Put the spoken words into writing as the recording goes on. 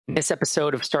In this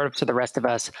episode of Startups for the Rest of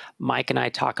Us, Mike and I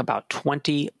talk about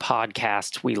 20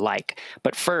 podcasts we like.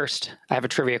 But first, I have a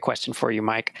trivia question for you,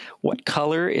 Mike. What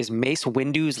color is Mace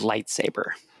Windu's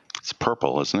lightsaber? It's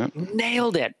purple, isn't it?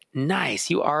 Nailed it. Nice.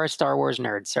 You are a Star Wars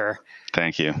nerd, sir.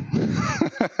 Thank you.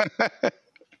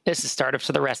 This is Startups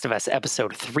for the Rest of Us,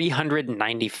 episode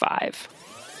 395.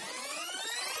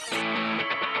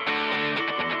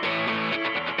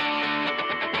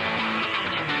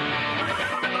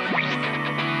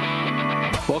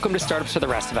 Welcome to Startups for the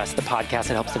Rest of Us, the podcast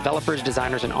that helps developers,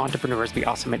 designers, and entrepreneurs be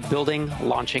awesome at building,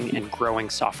 launching, and growing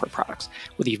software products.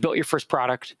 Whether you've built your first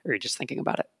product or you're just thinking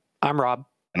about it. I'm Rob.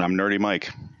 And I'm Nerdy Mike.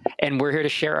 And we're here to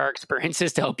share our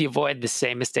experiences to help you avoid the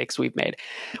same mistakes we've made.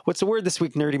 What's the word this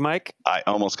week, Nerdy Mike? I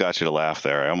almost got you to laugh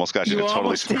there. I almost got you to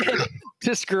totally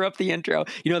screw up the intro.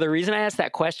 You know, the reason I asked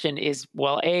that question is,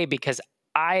 well, A, because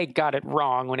I got it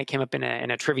wrong when it came up in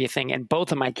a trivia thing, and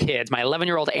both of my kids, my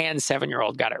 11-year-old and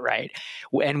 7-year-old, got it right.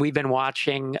 And we've been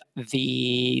watching I was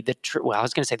going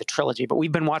to say the trilogy, but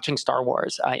we've been watching Star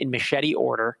Wars in machete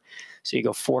order. So you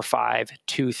go 4, 5,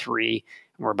 2, 3.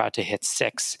 We're about to hit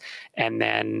 6. And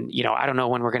then, I don't know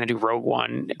when we're going to do Rogue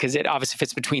One, because it obviously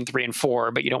fits between 3 and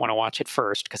 4, but you don't want to watch it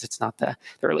first because it's not the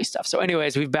early stuff. So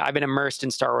anyways, I've been immersed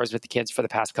in Star Wars with the kids for the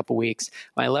past couple weeks.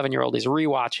 My 11-year-old is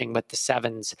rewatching, but the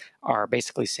 7s are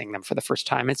basically seeing them for the first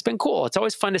time. It's been cool. It's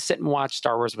always fun to sit and watch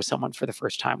Star Wars with someone for the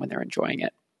first time when they're enjoying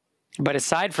it. But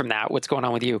aside from that, what's going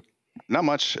on with you? Not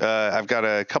much. I've got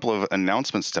a couple of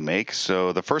announcements to make.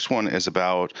 So the first one is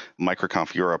about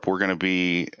MicroConf Europe. We're going to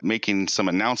be making some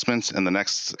announcements in the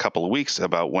next couple of weeks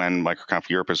about when MicroConf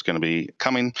Europe is going to be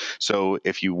coming. So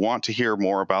if you want to hear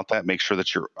more about that, make sure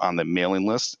that you're on the mailing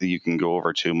list. You can go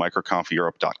over to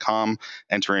microconfeurope.com,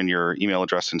 enter in your email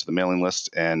address into the mailing list.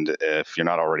 And if you're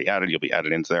not already added, you'll be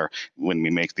added into there. When we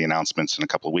make the announcements in a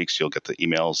couple of weeks, you'll get the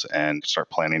emails and start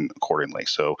planning accordingly.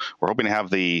 So we're hoping to have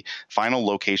the final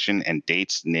location and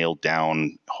dates nailed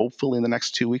down hopefully in the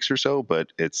next 2 weeks or so,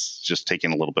 but it's just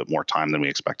taking a little bit more time than we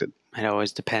expected. It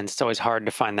always depends. It's always hard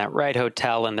to find that right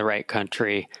hotel in the right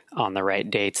country on the right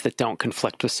dates that don't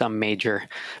conflict with some major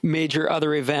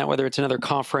other event, whether it's another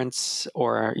conference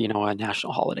or, a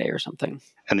national holiday or something.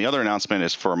 And the other announcement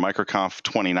is for MicroConf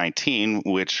 2019,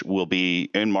 which will be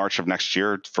in March of next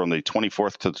year from the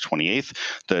 24th to the 28th,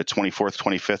 the 24th,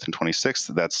 25th, and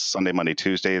 26th. That's Sunday, Monday,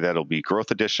 Tuesday. That'll be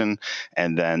Growth Edition.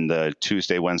 And then the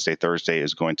Tuesday, Wednesday, Thursday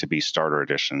is going to be Starter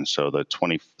Edition. So the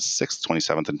 26th,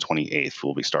 27th, and 28th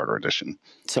will be Starter Edition.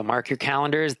 So mark your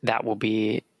calendars. That will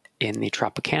be in the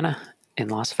Tropicana in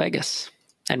Las Vegas.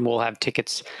 And we'll have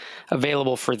tickets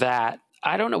available for that.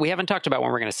 I don't know. We haven't talked about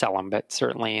when we're going to sell them, but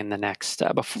certainly in the next,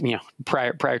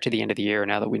 prior to the end of the year,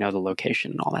 now that we know the location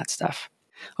and all that stuff.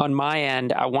 On my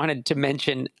end, I wanted to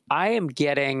mention I am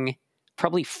getting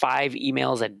probably 5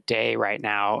 emails a day right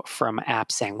now from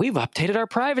apps saying, we've updated our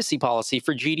privacy policy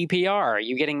for GDPR. Are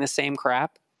you getting the same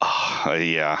crap?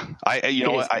 Yeah.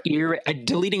 I'm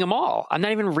deleting them all. I'm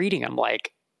not even reading them.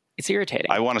 It's irritating.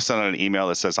 I want to send out an email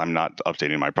that says I'm not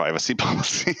updating my privacy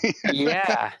policy.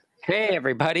 Yeah. Hey,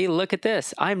 everybody, look at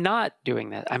this. I'm not doing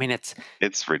that. I mean,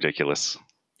 it's ridiculous.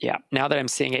 Yeah. Now that I'm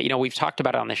seeing it, we've talked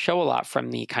about it on the show a lot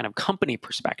from the kind of company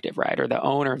perspective, right? Or the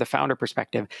owner, the founder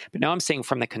perspective. But now I'm seeing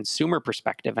from the consumer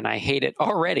perspective, and I hate it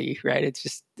already, right? It's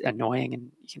just annoying.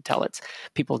 And you can tell it's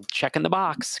people checking the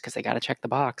box because they got to check the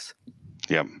box.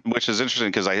 Yeah, which is interesting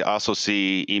because I also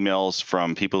see emails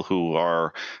from people who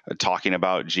are talking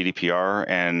about GDPR,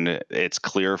 and it's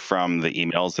clear from the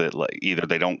emails that either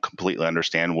they don't completely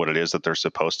understand what it is that they're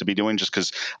supposed to be doing, just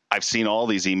because I've seen all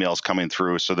these emails coming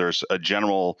through. So there's a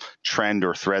general trend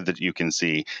or thread that you can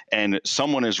see, and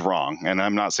someone is wrong. And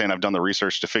I'm not saying I've done the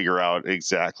research to figure out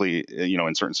exactly,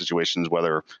 in certain situations,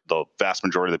 whether the vast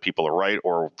majority of the people are right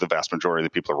or the vast majority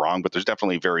of the people are wrong, but there's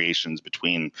definitely variations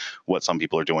between what some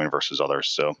people are doing versus others.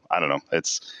 So I don't know.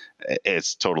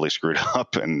 It's totally screwed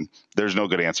up, and there's no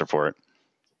good answer for it.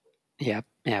 Yeah,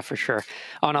 for sure.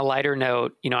 On a lighter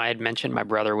note, I had mentioned my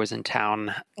brother was in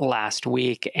town last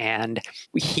week, and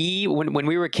when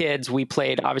we were kids, we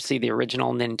played obviously the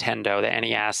original Nintendo, the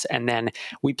NES, and then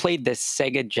we played the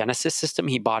Sega Genesis system.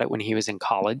 He bought it when he was in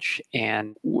college,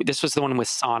 and this was the one with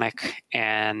Sonic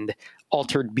and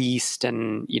Altered Beast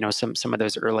and, some of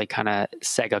those early kind of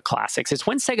Sega classics. It's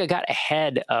when Sega got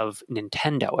ahead of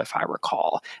Nintendo, if I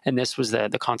recall. And this was the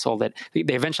console that they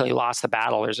eventually lost the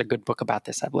battle. There's a good book about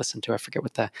this I've listened to. I forget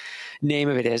what the name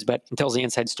of it is, but it tells the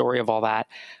inside story of all that.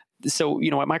 So,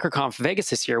 at MicroConf Vegas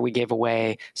this year, we gave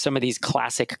away some of these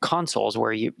classic consoles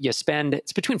where you spend,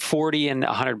 it's between 40 and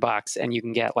 $100, and you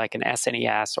can get like an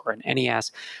SNES or an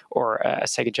NES or a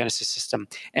Sega Genesis system.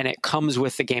 And it comes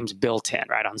with the games built in,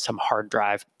 right, on some hard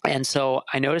drive. And so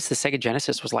I noticed the Sega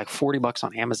Genesis was like $40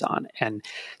 on Amazon. And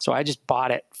so I just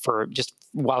bought it for just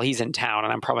while he's in town,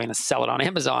 and I'm probably going to sell it on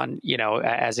Amazon,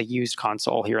 as a used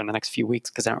console here in the next few weeks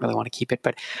because I don't really want to keep it.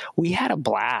 But we had a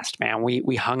blast, man.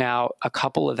 We hung out a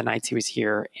couple of the nights he was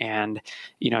here, and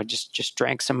just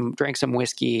drank some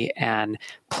whiskey and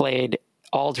played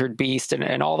Altered Beast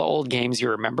and all the old games you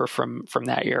remember from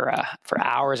that era for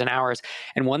hours and hours.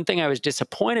 And one thing I was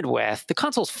disappointed with, the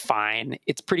console's fine.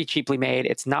 It's pretty cheaply made.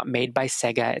 It's not made by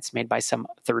Sega. It's made by some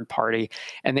third party.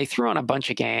 And they threw on a bunch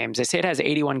of games. They say it has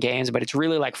 81 games, but it's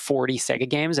really like 40 Sega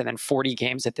games and then 40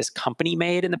 games that this company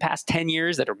made in the past 10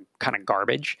 years that are kind of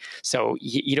garbage. So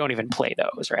you don't even play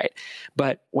those, right?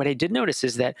 But what I did notice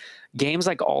is that games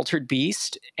like Altered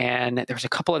Beast, and there's a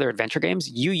couple other adventure games,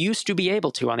 you used to be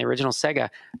able to, on the original Sega,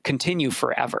 continue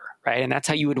forever, right? And that's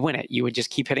how you would win it. You would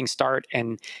just keep hitting start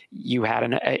and you had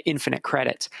an infinite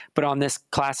credits. But on this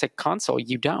classic console,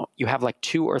 you don't. You have like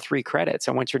 2 or 3 credits.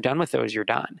 And once you're done with those, you're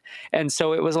done. And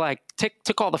so it was like,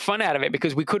 took all the fun out of it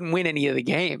because we couldn't win any of the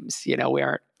games. We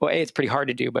aren't, well, A, it's pretty hard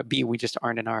to do, but B, we just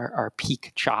aren't in our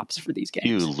peak chops for these games.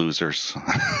 You losers.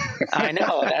 I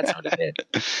know, that's what it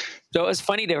is. So it was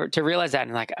funny to realize that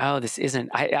and like, oh, this isn't,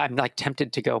 I'm like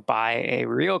tempted to go buy a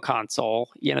real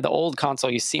console. The old console,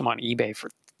 you see them on eBay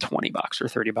for $20 or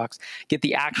 $30, get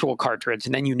the actual cartridge,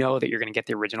 and then that you're going to get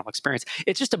the original experience.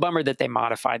 It's just a bummer that they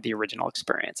modified the original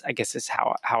experience, I guess is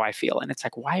how I feel. And it's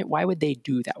like, why would they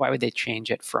do that? Why would they change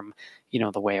it from,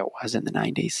 the way it was in the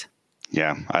 90s?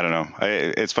 Yeah, I don't know.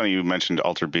 It's funny you mentioned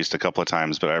Altered Beast a couple of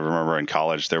times, but I remember in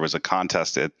college there was a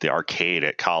contest at the arcade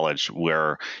at college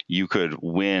where you could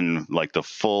win like the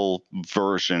full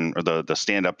version or the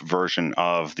stand-up version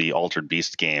of the Altered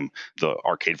Beast game, the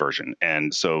arcade version.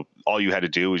 And so all you had to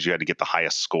do was you had to get the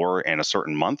highest score in a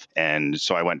certain month. And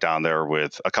so I went down there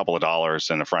with a couple of dollars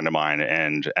and a friend of mine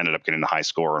and ended up getting the high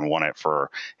score and won it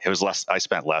I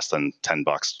spent less than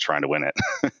 $10 trying to win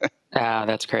it.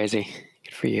 That's crazy.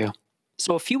 Good for you.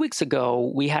 So a few weeks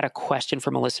ago, we had a question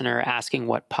from a listener asking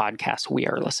what podcast we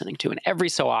are listening to. And every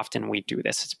so often we do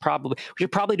this. We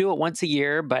should probably do it once a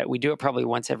year, but we do it probably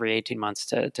once every 18 months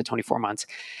to 24 months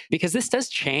because this does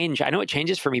change. I know it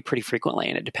changes for me pretty frequently,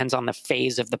 and it depends on the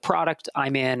phase of the product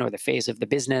I'm in or the phase of the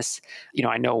business.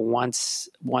 I know once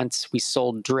we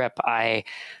sold Drip, I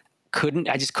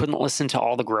just couldn't listen to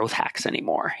all the growth hacks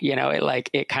anymore.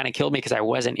 It kind of killed me because I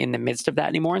wasn't in the midst of that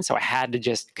anymore. And so I had to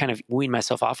just kind of wean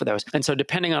myself off of those. And so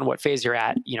depending on what phase you're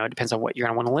at, it depends on what you're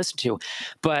going to want to listen to.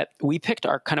 But we picked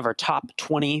our top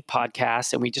 20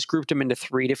 podcasts and we just grouped them into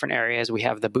 3 different areas. We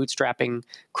have the bootstrapping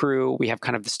crew, we have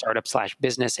kind of the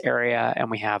startup/business area,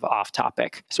 and we have off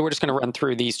topic. So we're just going to run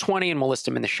through these 20 and we'll list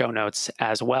them in the show notes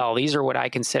as well. These are what I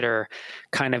consider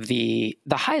kind of the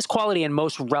highest quality and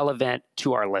most relevant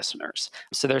to our listeners.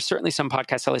 So there's certainly some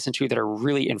podcasts I listen to that are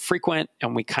really infrequent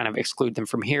and we kind of exclude them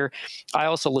from here. I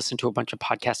also listen to a bunch of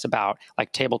podcasts about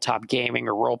like tabletop gaming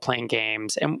or role-playing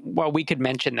games. And while we could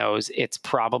mention those, it's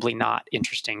probably not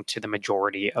interesting to the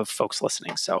majority of folks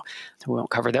listening. So we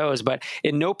won't cover those, but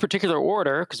in no particular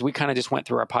order, because we kind of just went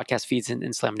through our podcast feeds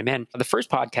and slammed them in. The first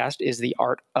podcast is The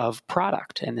Art of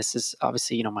Product. And this is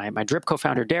obviously, my Drip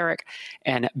co-founder, Derek,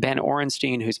 and Ben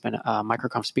Orenstein, who's been a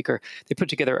MicroConf speaker. They put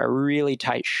together a really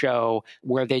tight show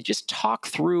where they just talk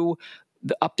through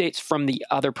the updates from the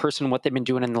other person, what they've been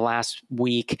doing in the last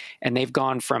week. And they've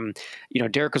gone from,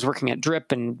 Derek was working at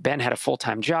Drip and Ben had a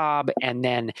full-time job. And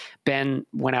then Ben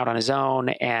went out on his own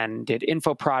and did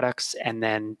info products. And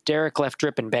then Derek left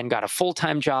Drip and Ben got a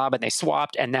full-time job and they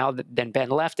swapped. And now then Ben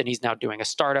left and he's now doing a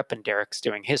startup and Derek's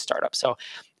doing his startup. So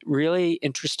really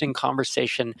interesting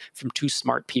conversation from 2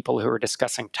 smart people who are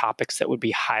discussing topics that would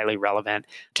be highly relevant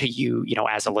to you,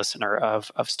 as a listener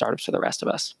of startups for the rest of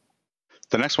us.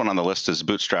 The next one on the list is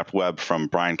Bootstrap Web from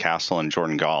Brian Castle and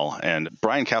Jordan Gall. And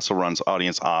Brian Castle runs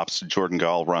Audience Ops. Jordan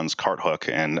Gall runs CartHook.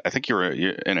 And I think you're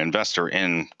an investor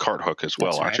in CartHook as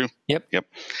well, aren't you? Yep.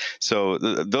 So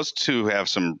those 2 have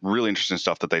some really interesting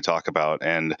stuff that they talk about.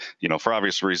 And, for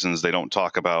obvious reasons, they don't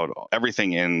talk about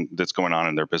everything that's going on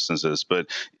in their businesses. But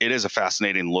it is a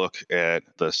fascinating look at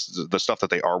the stuff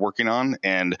that they are working on.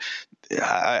 And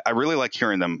I really like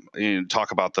hearing them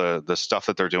talk about the stuff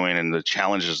that they're doing and the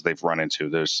challenges they've run into.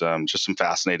 There's just some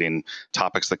fascinating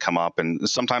topics that come up, and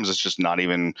sometimes it's just not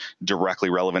even directly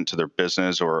relevant to their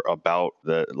business or about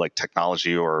the like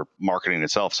technology or marketing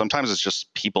itself. Sometimes it's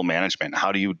just people management.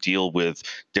 How do you deal with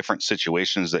different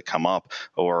situations that come up,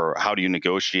 or how do you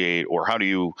negotiate, or how do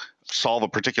you solve a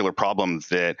particular problem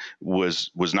that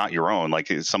was not your own, like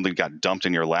something got dumped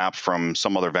in your lap from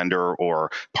some other vendor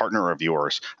or partner of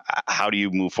yours. How do you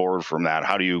move forward from that?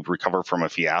 How do you recover from a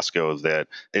fiasco that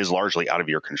is largely out of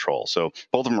your control? So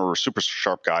both of them are super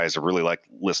sharp guys. I really like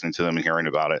listening to them and hearing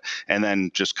about it, and then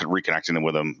just reconnecting them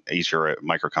with them each year at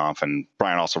MicroConf. And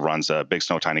Brian also runs a Big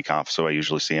Snow Tiny Conf, so I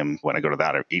usually see him when I go to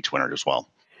that each winter as well.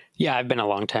 Yeah, I've been a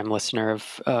long-time listener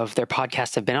of their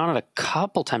podcast. I've been on it a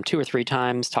couple times, 2 or 3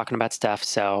 times, talking about stuff.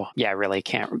 So yeah, I really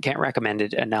can't recommend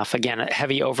it enough. Again, a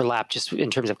heavy overlap just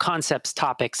in terms of concepts,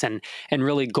 topics, and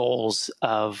really goals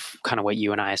of kind of what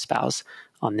you and I espouse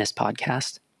on this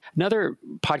podcast. Another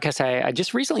podcast I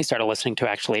just recently started listening to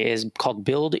actually is called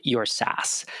Build Your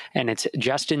SaaS. And it's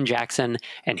Justin Jackson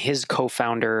and his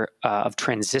co-founder of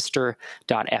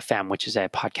Transistor.fm, which is a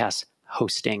podcast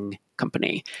hosting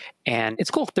company. And it's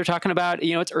cool. They're talking about,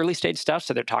 it's early stage stuff.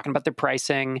 So they're talking about their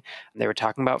pricing. They were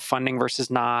talking about funding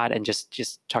versus not, and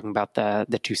just talking about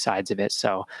the two sides of it.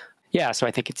 So yeah, so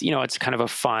I think it's, it's kind of a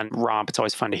fun romp. It's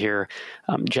always fun to hear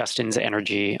Justin's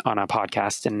energy on a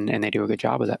podcast, and they do a good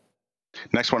job with it.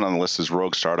 Next one on the list is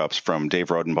Rogue Startups from Dave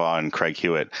Rodenbaugh and Craig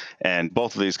Hewitt. And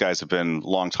both of these guys have been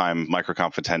longtime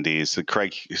MicroConf attendees.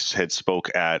 Craig had spoke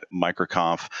at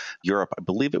MicroConf Europe, I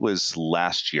believe it was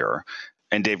last year.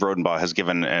 And Dave Rodenbaugh has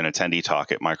given an attendee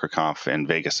talk at MicroConf in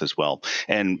Vegas as well.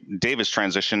 And Dave has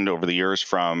transitioned over the years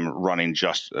from running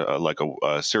just like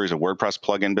a series of WordPress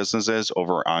plugin businesses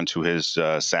over onto his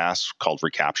SaaS called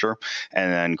Recapture.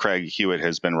 And then Craig Hewitt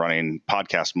has been running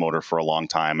Podcast Motor for a long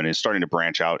time and is starting to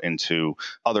branch out into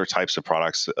other types of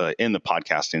products in the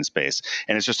podcasting space.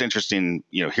 And it's just interesting,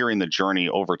 hearing the journey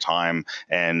over time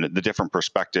and the different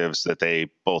perspectives that they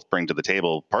both bring to the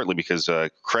table, partly because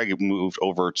Craig moved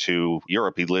over to Europe.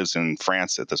 He lives in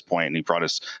France at this point, and he brought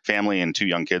his family and 2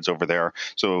 young kids over there.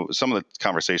 So some of the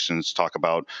conversations talk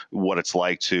about what it's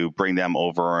like to bring them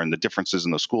over and the differences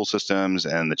in the school systems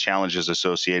and the challenges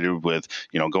associated with,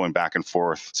 going back and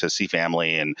forth to see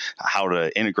family and how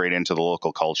to integrate into the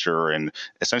local culture and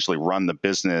essentially run the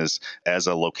business as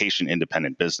a location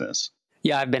independent business.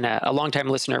 Yeah, I've been a longtime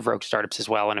listener of Rogue Startups as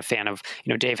well, and a fan of,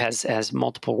 Dave has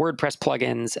multiple WordPress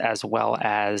plugins as well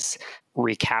as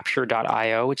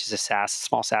Recapture.io, which is a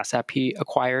small SaaS app he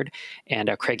acquired. And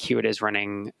Craig Hewitt is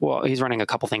he's running a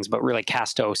couple things, but really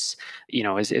Castos,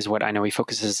 is what I know he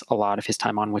focuses a lot of his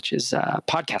time on, which is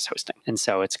podcast hosting. And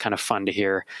so it's kind of fun to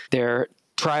hear their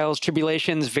trials,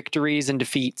 tribulations, victories, and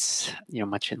defeats,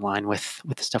 much in line with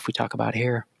the stuff we talk about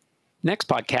here. Next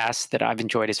podcast that I've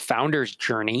enjoyed is Founder's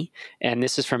Journey, and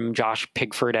this is from Josh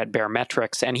Pigford at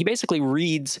Barometrics, and he basically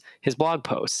reads his blog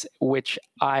posts, which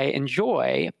I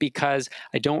enjoy because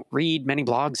I don't read many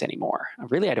blogs anymore.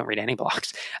 Really, I don't read any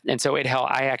blogs, and so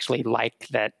I actually like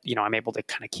that, I'm able to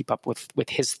kind of keep up with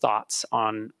his thoughts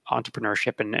on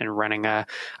entrepreneurship and running a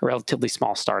relatively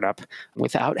small startup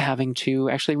without having to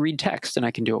actually read text, and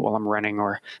I can do it while I'm running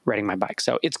or riding my bike.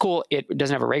 So it's cool. It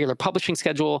doesn't have a regular publishing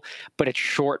schedule, but it's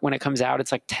short when it comes out.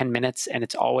 It's like 10 minutes, and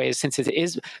it's always, since it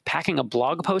is packing a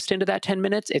blog post into that 10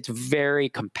 minutes, it's very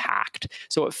compact.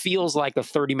 So it feels like a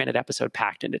 30-minute episode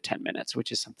packed into 10 minutes,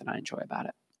 which is something I enjoy about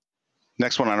it.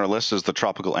 Next one on our list is the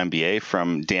Tropical MBA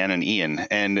from Dan and Ian.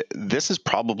 And this is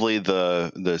probably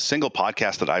the single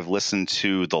podcast that I've listened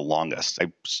to the longest.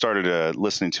 I started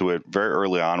listening to it very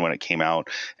early on when it came out.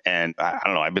 And I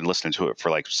don't know, I've been listening to it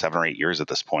for like 7 or 8 years at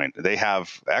this point. They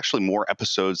have actually more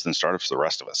episodes than Startups for the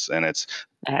Rest of Us. And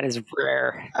that is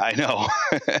rare. I know.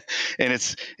 And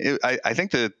I think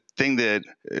the thing that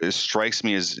strikes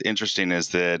me as interesting is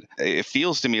that it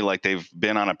feels to me like they've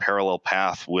been on a parallel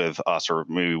path with us, or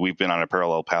maybe we've been on a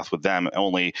parallel path with them,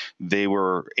 only they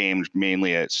were aimed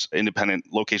mainly at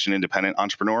location independent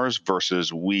entrepreneurs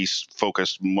versus we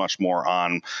focused much more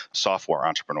on software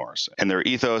entrepreneurs. And their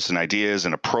ethos and ideas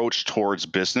and approach towards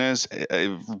business,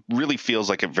 it really feels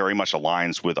like it very much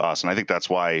aligns with us. And I think that's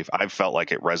why I've felt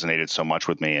like it resonated so much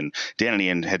with me. And Dan and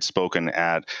Ian had spoken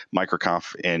at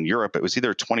MicroConf in Europe. It was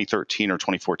either 20 2013 or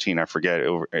 2014, I forget.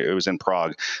 It was in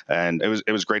Prague, and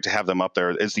it was great to have them up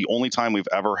there. It's the only time we've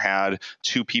ever had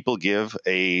two people give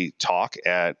a talk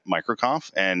at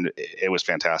MicroConf, and it was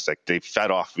fantastic. They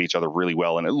fed off of each other really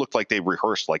well, and it looked like they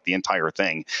rehearsed like the entire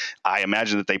thing. I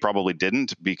imagine that they probably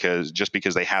didn't, because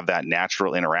they have that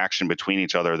natural interaction between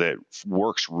each other that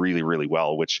works really, really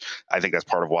well, which I think that's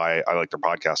part of why I like their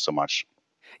podcast so much.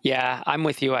 Yeah, I'm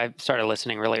with you. I started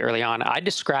listening really early on. I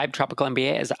describe Tropical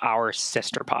MBA as our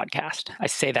sister podcast. I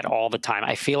say that all the time.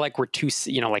 I feel like we're two,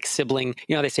 like sibling,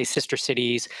 they say sister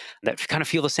cities that kind of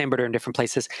feel the same, but are in different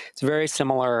places. It's very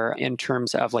similar in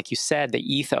terms of, like you said, the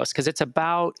ethos, because it's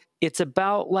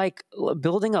about like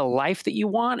building a life that you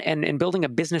want and building a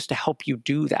business to help you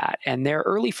do that. And their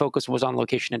early focus was on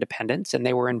location independence, and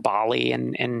they were in Bali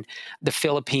and the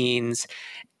Philippines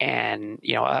and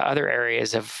other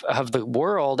areas of the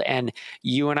world. And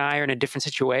you and I are in a different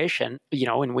situation,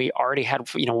 and we already had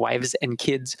wives and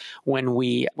kids when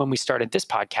we started this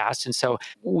podcast. And so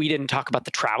we didn't talk about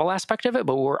the travel aspect of it,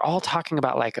 but we're all talking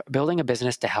about like building a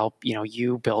business to help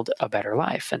you build a better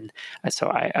life. And so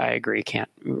I agree.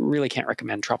 Really can't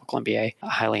recommend Tropical MBA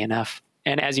highly enough.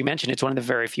 And as you mentioned, it's one of the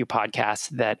very few podcasts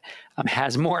that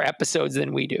has more episodes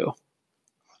than we do.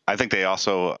 I think they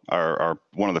also are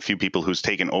one of the few people who's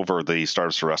taken over the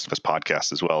Startups for the Rest of Us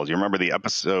podcast as well. Do you remember the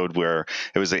episode where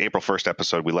it was the April 1st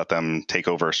episode? We let them take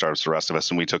over Startups for the Rest of Us,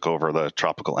 and we took over the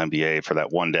Tropical MBA for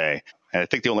that one day. And I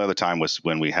think the only other time was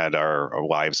when we had our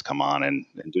wives come on and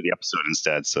do the episode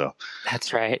instead. So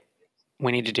that's right.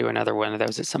 We need to do another one of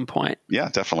those at some point. Yeah,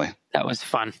 definitely. That was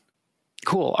fun.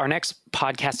 Cool. Our next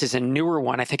podcast is a newer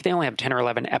one. I think they only have 10 or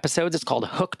 11 episodes. It's called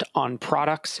Hooked on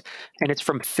Products, and it's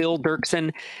from Phil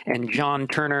Dirksen and John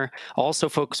Turner. Also,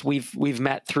 folks, we've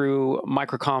met through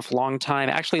MicroConf, long time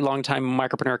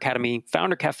Micropreneur Academy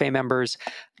Founder Cafe members.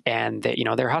 And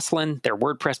they're hustling. They're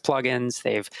WordPress plugins.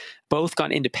 They've both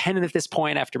gone independent at this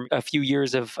point after a few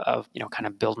years of kind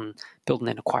of building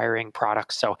and acquiring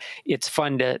products. So it's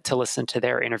fun to listen to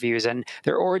their interviews, and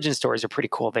their origin stories are pretty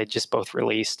cool. They just both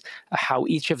released how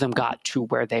each of them got to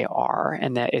where they are,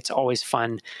 and that it's always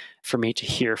fun for me to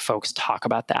hear folks talk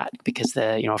about that, because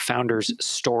the founder's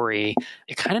story,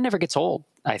 it kind of never gets old.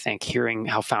 I think hearing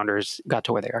how founders got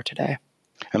to where they are today.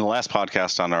 And the last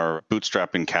podcast on our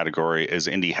bootstrapping category is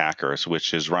Indie Hackers,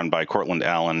 which is run by Cortland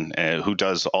Allen, who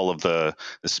does all of the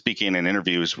speaking and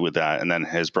interviews with that. And then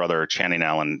his brother, Channing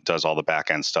Allen, does all the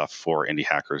back-end stuff for Indie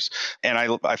Hackers. And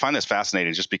I find this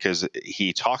fascinating just because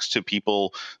he talks to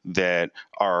people that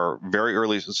are very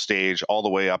early stage all the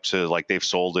way up to like they've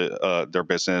sold their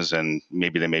business and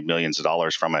maybe they made millions of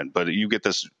dollars from it. But you get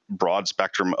this broad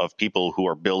spectrum of people who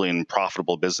are building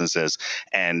profitable businesses,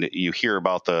 and you hear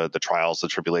about the trials,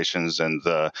 the tribulations, and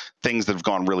the things that have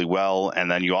gone really well, and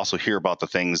then you also hear about the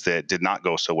things that did not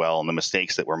go so well and the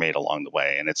mistakes that were made along the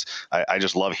way. And I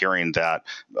just love hearing that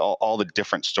all the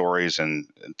different stories and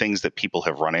things that people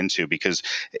have run into, because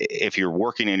if you're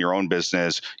working in your own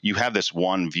business, you have this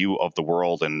one view of the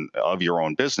world and of your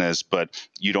own business, but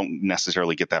you don't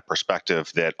necessarily get that perspective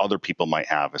that other people might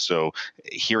have. So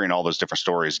hearing all those different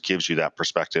stories gives you that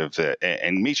perspective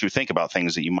and makes you think about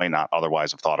things that you might not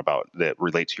otherwise have thought about that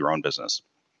relate to your own business.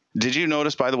 Did you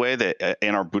notice, by the way, that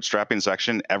in our bootstrapping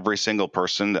section, every single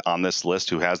person on this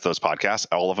list who has those podcasts,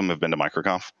 all of them have been to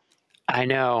MicroConf? I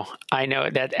know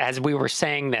that as we were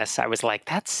saying this, I was like,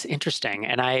 that's interesting.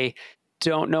 And I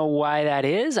don't know why that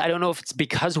is. I don't know if it's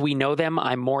because we know them,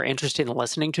 I'm more interested in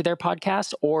listening to their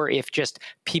podcast, or if just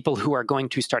people who are going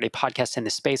to start a podcast in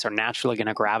this space are naturally going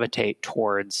to gravitate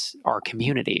towards our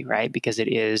community, right? Because it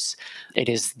is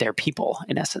their people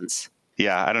in essence.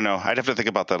 Yeah, I don't know. I'd have to think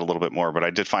about that a little bit more, but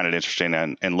I did find it interesting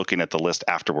and looking at the list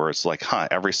afterwards, like,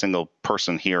 every single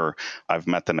person here, I've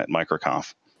met them at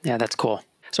MicroConf. Yeah, that's cool.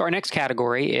 So our next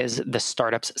category is the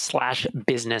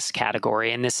startups/business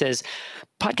category. And this is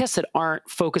podcasts that aren't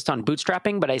focused on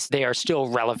bootstrapping, but they are still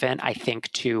relevant, I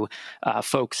think, to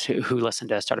folks who listen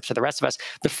to Startups for the Rest of Us.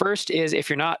 The first is, if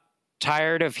you're not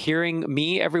tired of hearing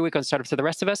me every week on Startups for the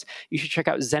Rest of Us, you should check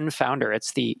out Zen Founder.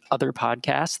 It's the other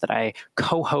podcast that I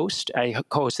co-host. I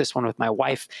co-host this one with my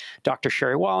wife, Dr.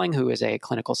 Sherry Walling, who is a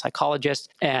clinical psychologist.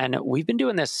 And we've been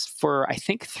doing this for, I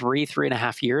think,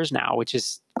 3.5 years now, which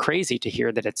is crazy to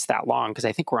hear that it's that long, because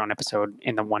I think we're on episode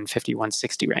in the 150,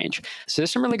 160 range. So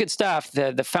there's some really good stuff.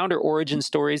 The founder origin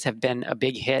stories have been a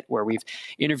big hit, where we've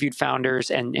interviewed founders,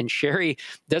 and Sherry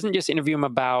doesn't just interview them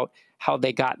about how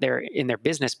they got there in their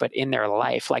business, but in their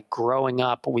life, like growing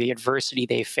up with the adversity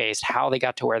they faced, how they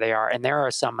got to where they are. And there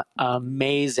are some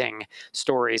amazing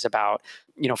stories about,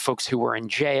 folks who were in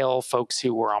jail, folks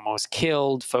who were almost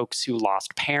killed, folks who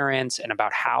lost parents, and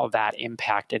about how that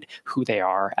impacted who they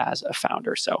are as a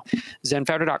founder. So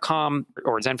zenfounder.com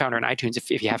or ZenFounder in iTunes if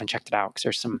you haven't checked it out, because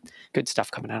there's some good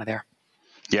stuff coming out of there.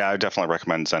 Yeah, I definitely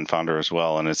recommend ZenFounder as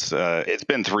well. And it's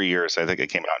been 3 years. I think it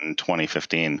came out in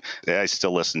 2015. I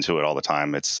still listen to it all the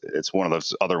time. It's one of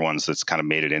those other ones that's kind of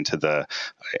made it into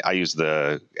I use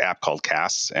the app called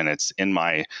Casts, and it's in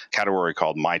my category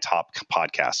called My Top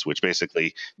Podcasts, which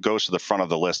basically goes to the front of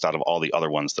the list out of all the other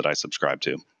ones that I subscribe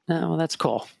to. Oh, well, that's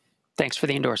cool. Thanks for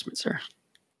the endorsement, sir.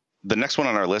 The next one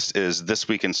on our list is This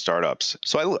Week in Startups.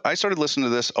 So I started listening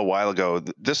to this a while ago.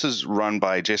 This is run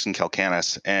by Jason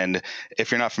Calacanis. And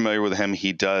if you're not familiar with him,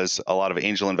 he does a lot of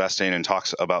angel investing and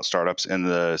talks about startups in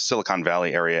the Silicon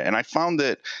Valley area. And I found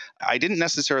that I didn't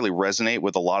necessarily resonate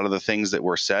with a lot of the things that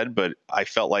were said, but I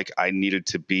felt like I needed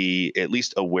to be at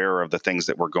least aware of the things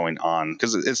that were going on.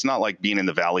 Because it's not like being in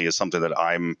the Valley is something that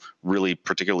I'm really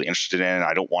particularly interested in.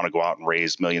 I don't want to go out and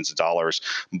raise millions of dollars,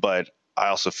 but I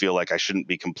also feel like I shouldn't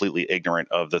be completely ignorant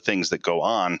of the things that go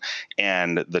on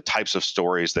and the types of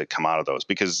stories that come out of those,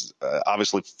 because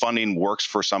obviously funding works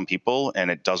for some people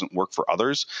and it doesn't work for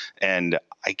others. And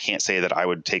I can't say that I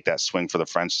would take that swing for the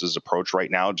fences approach right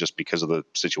now just because of the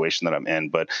situation that I'm in,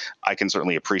 but I can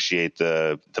certainly appreciate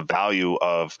the value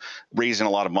of raising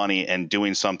a lot of money and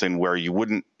doing something where you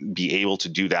wouldn't be able to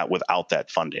do that without that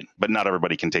funding. But not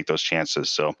everybody can take those chances.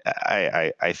 So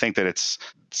I think that it's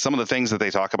some of the things that they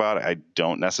talk about, I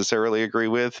don't necessarily agree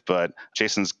with, but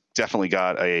Jason's definitely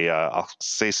got I'll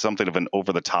say something of an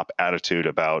over-the-top attitude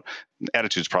about,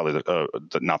 attitude's probably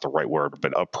not the right word,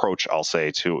 but approach, I'll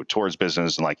say, towards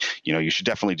business. And like, you should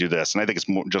definitely do this. And I think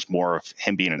it's just more of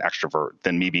him being an extrovert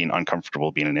than me being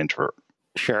uncomfortable being an introvert.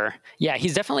 Sure. Yeah,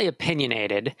 he's definitely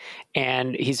opinionated,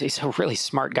 and he's a really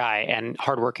smart guy and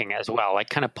hardworking as well. Like,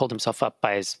 kind of pulled himself up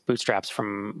by his bootstraps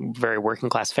from a very working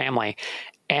class family.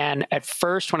 And at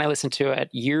first, when I listened to it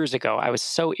years ago, I was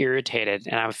so irritated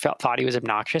and I thought he was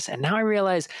obnoxious. And now I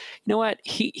realize, you know what?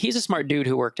 He's a smart dude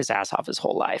who worked his ass off his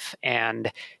whole life. And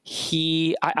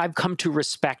I've come to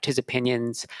respect his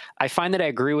opinions. I find that I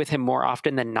agree with him more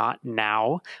often than not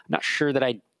now. I'm not sure that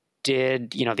I did,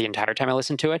 the entire time I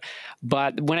listened to it.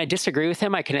 But when I disagree with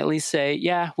him, I can at least say,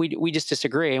 yeah, we just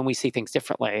disagree and we see things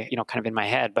differently, kind of in my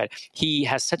head. But he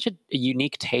has such a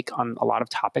unique take on a lot of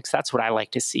topics. That's what I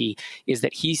like to see, is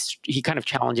that he kind of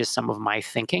challenges some of my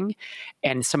thinking,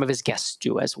 and some of his guests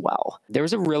do as well. There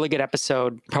was a really good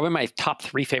episode. Probably my top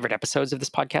 3 favorite episodes of this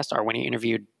podcast are when he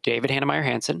interviewed David Heinemeier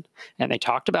Hansson, and they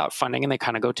talked about funding, and they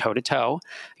kind of go toe to toe,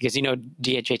 because,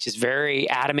 DHH is very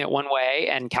adamant one way,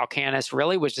 and Calacanis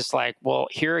really was just like, well,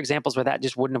 here are examples where that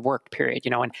just wouldn't have worked, period.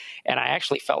 And I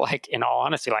actually felt like, in all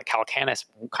honesty, like Calacanis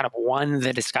kind of won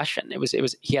the discussion.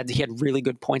 He had really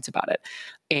good points about it.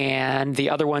 And the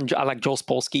other one, I like Joel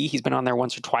Spolsky. He's been on there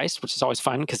once or twice, which is always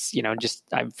fun because,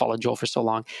 I've followed Joel for so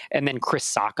long. And then Chris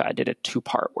Sacca did a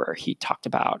 2-part where he talked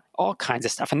about all kinds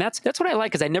of stuff. And that's what I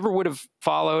like, because I never would have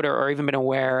followed or even been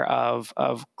aware of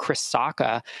Chris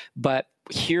Sacca, but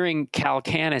hearing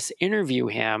Calacanis interview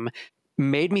him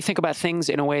made me think about things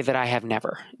in a way that I have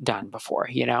never done before,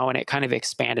 and it kind of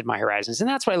expanded my horizons. And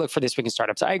that's what I look for This Week in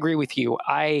Startups. I agree with you.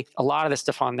 A lot of the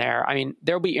stuff on there,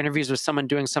 there'll be interviews with someone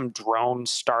doing some drone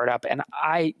startup, and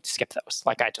I skip those.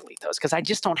 Like, I delete those because I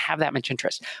just don't have that much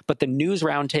interest. But the news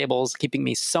roundtables, keeping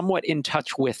me somewhat in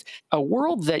touch with a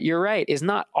world that, you're right, is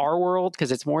not our world,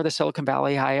 because it's more the Silicon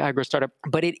Valley high growth startup,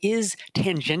 but it is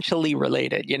tangentially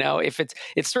related. If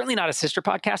it's certainly not a sister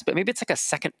podcast, but maybe it's like a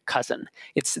second cousin.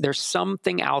 There's something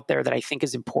out there that I think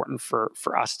is important for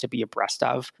us to be abreast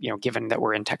of, given that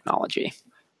we're in technology.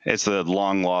 It's the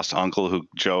long lost uncle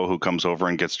Joe who comes over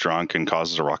and gets drunk and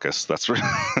causes a ruckus. That's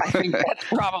I think that's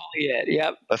probably it.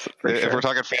 Yep. If we're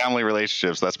talking family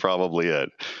relationships, that's probably it.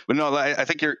 But no, I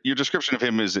think your description of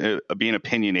him as being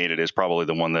opinionated is probably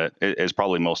the one that is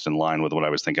probably most in line with what I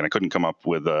was thinking. I couldn't come up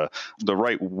with the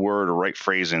right word or right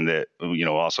phrasing that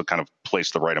also kind of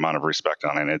placed the right amount of respect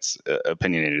on it. It's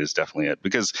opinionated is definitely it,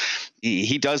 because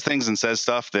he does things and says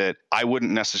stuff that I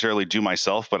wouldn't necessarily do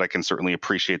myself, but I can certainly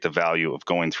appreciate the value of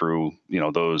going through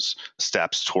those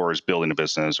steps towards building a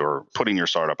business or putting your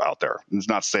startup out there. It's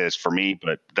not to say it's for me,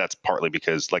 but that's partly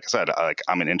because, like I said,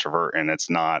 I'm an introvert, and it's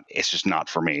just not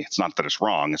for me. It's not that it's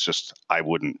wrong. It's just I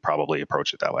wouldn't probably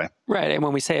approach it that way. Right. And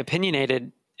when we say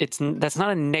opinionated, that's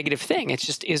not a negative thing. It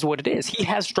just is what it is. He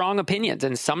has strong opinions,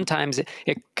 and sometimes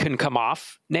it can come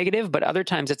off negative, but other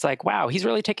times it's like, wow, he's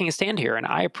really taking a stand here, and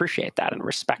I appreciate that and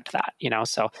respect that.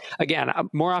 So again,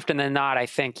 more often than not, I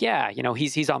think,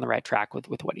 he's on the right track with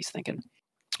what he's thinking.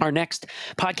 Our next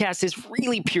podcast is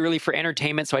really purely for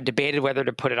entertainment, so I debated whether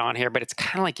to put it on here, but it's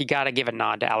kind of like you got to give a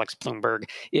nod to Alex Blumberg.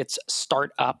 It's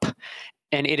Startup,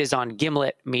 and it is on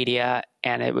Gimlet Media,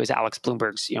 and it was Alex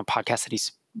Blumberg's podcast that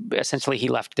he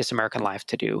left This American Life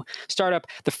to do Startup.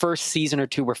 The first season or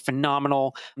two were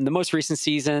phenomenal. The most recent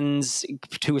seasons,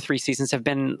 2 or 3 seasons, have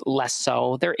been less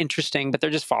so. They're interesting, but they're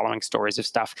just following stories of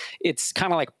stuff. It's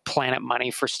kind of like Planet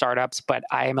Money for startups, but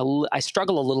I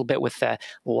struggle a little bit with the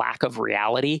lack of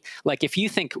reality. Like if you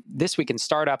think This Week in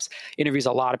Startups interviews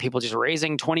a lot of people just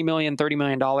raising $20 million, $30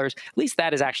 million, at least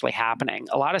that is actually happening.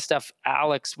 A lot of stuff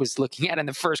Alex was looking at in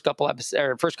the first couple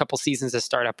seasons of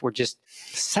Startup were just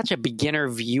such a beginner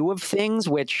view of things,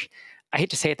 which I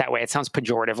hate to say it that way. It sounds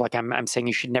pejorative, like I'm saying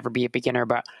you should never be a beginner,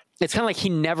 but it's kind of like he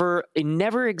never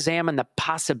examined the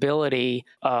possibility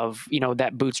of,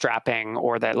 that bootstrapping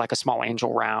or that like a small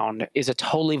angel round is a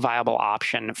totally viable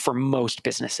option for most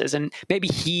businesses. And maybe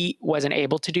he wasn't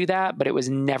able to do that, but it was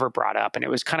never brought up. And it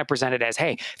was kind of presented as,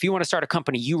 hey, if you want to start a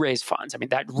company, you raise funds. I mean,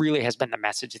 that really has been the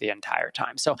message the entire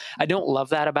time. So I don't love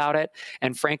that about it.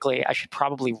 And frankly, I should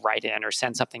probably write in or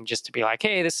send something just to be like,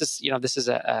 hey, this is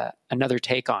another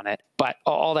take on it. But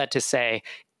all that to say,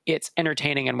 it's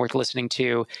entertaining and worth listening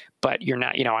to, but you're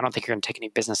not, I don't think you're going to take any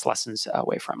business lessons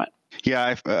away from it.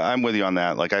 Yeah, I'm with you on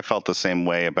that. Like I felt the same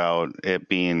way about it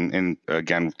being, and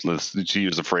again, to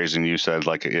use the phrasing you said,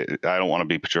 like I don't want to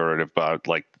be pejorative about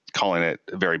like calling it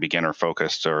very beginner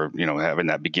focused or, having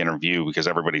that beginner view because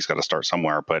everybody's got to start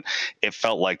somewhere. But it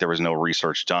felt like there was no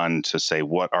research done to say,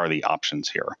 what are the options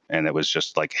here? And it was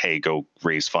just like, hey, go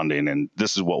raise funding and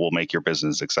this is what will make your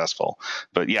business successful.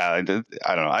 But yeah, I don't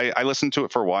know. I listened to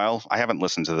it for a while. I haven't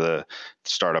listened to the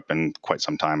Startup in quite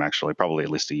some time, actually, probably at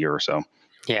least a year or so.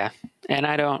 Yeah. And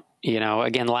I don't,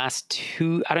 again, last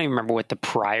 2, I don't even remember what the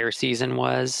prior season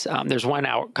was. There's one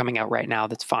coming out right now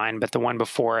that's fine, but the one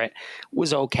before it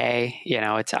was okay.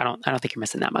 I don't think you're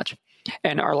missing that much.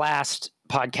 And our last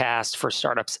podcast for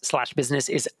startups/business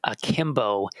is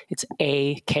Akimbo. It's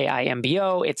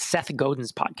Akimbo. It's Seth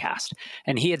Godin's podcast.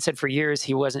 And he had said for years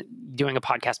he wasn't doing a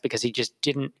podcast because he just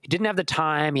didn't have the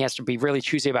time. He has to be really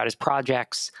choosy about his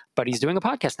projects, but he's doing a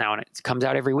podcast now and it comes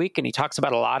out every week. And he talks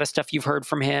about a lot of stuff you've heard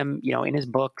from him, in his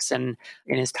books and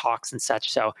in his talks and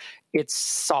such. So it's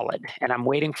solid. And I'm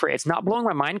waiting for it. It's not blowing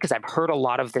my mind because I've heard a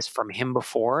lot of this from him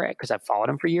before because I've followed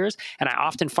him for years. And I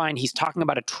often find he's talking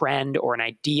about a trend or an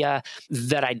idea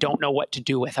that I don't know what to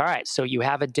do with. All right, so you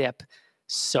have a dip.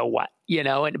 So what?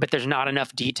 But there's not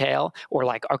enough detail or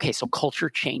like, okay, so culture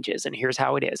changes and here's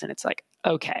how it is. And it's like,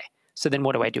 okay, so then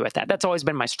what do I do with that? That's always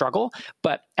been my struggle.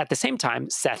 But at the same time,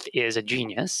 Seth is a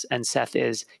genius and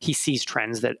he sees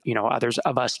trends that, others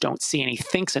of us don't see. And he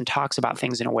thinks and talks about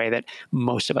things in a way that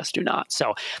most of us do not.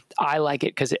 So I like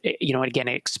it because, again,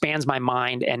 it expands my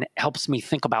mind and helps me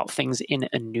think about things in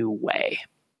a new way.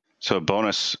 So a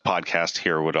bonus podcast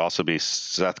here would also be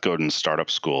Seth Godin's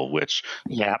Startup School, which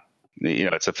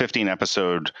it's a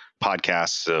 15-episode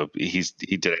podcast. So he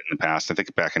did it in the past, I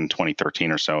think back in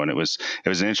 2013 or so. And it was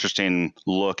an interesting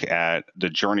look at the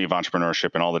journey of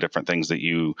entrepreneurship and all the different things that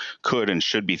you could and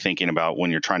should be thinking about when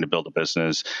you're trying to build a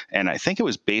business. And I think it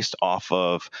was based off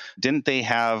of, didn't they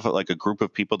have like a group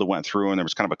of people that went through and there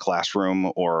was kind of a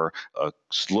classroom or a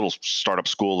little startup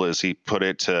school, as he put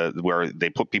it, to where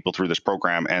they put people through this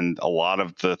program. And a lot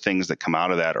of the things that come out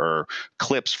of that are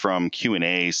clips from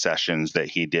Q&A sessions that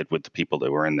he did with the people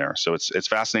that were in there. So it's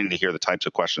fascinating to hear the types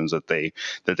of questions that they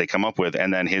come up with,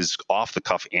 and then his off the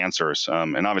cuff answers.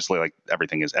 And obviously, like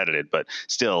everything is edited, but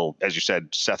still, as you said,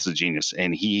 Seth's a genius,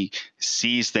 and he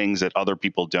sees things that other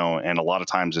people don't. And a lot of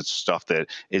times, it's stuff that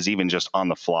is even just on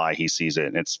the fly. He sees it,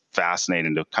 and it's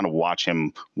fascinating to kind of watch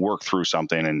him work through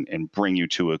something and bring you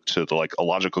to a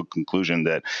logical conclusion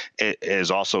that it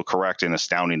is also correct and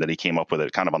astounding that he came up with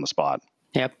it kind of on the spot.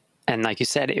 Yep. And like you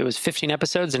said, it was 15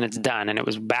 episodes and it's done. And it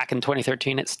was back in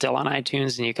 2013. It's still on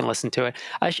iTunes and you can listen to it.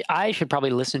 I should probably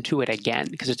listen to it again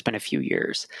because it's been a few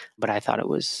years. But I thought it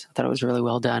was really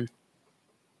well done.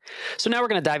 So now we're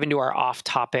going to dive into our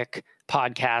off-topic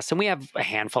podcasts, and we have a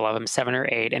handful of them, 7 or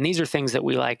 8. And these are things that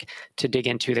we like to dig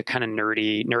into, the kind of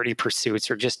nerdy pursuits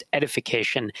or just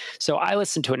edification. So I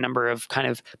listen to a number of kind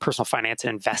of personal finance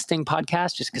and investing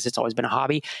podcasts just because it's always been a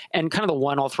hobby. And kind of the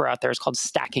one I'll throw out there is called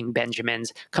Stacking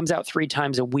Benjamins. Comes out 3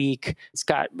 times a week. It's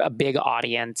got a big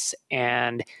audience,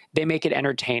 and they make it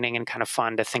entertaining and kind of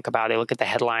fun to think about. They look at the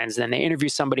headlines, and then they interview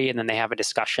somebody, and then they have a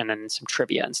discussion and some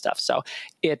trivia and stuff. So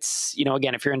it's,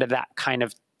 again, if you're into that kind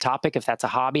of topic, if that's a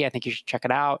hobby, I think you should check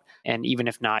it out. And even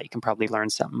if not, you can probably learn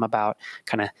something about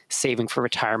kind of saving for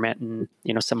retirement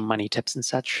and, some money tips and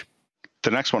such.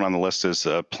 The next one on the list is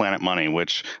Planet Money,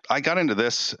 which I got into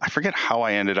this. I forget how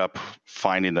I ended up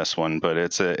finding this one, but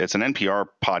it's an NPR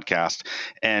podcast,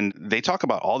 and they talk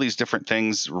about all these different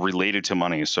things related to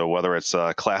money. So whether it's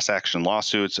class action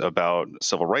lawsuits about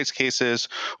civil rights cases,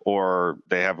 or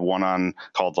they have one on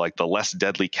called like The Less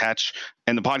Deadly Catch.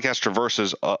 And the podcast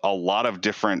traverses a lot of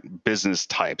different business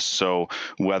types. So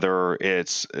whether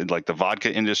it's like the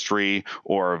vodka industry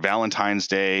or Valentine's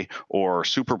Day or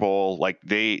Super Bowl, like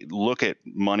they look at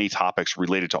money topics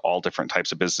related to all different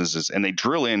types of businesses, and they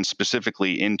drill in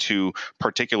specifically into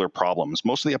particular problems.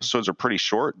 Most of the episodes are pretty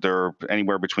short. They're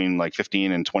anywhere between like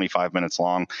 15 and 25 minutes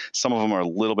long. Some of them are a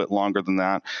little bit longer than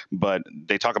that, but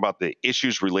they talk about the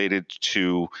issues related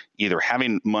to either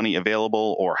having money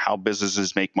available or how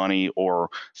businesses make money, or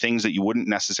things that you wouldn't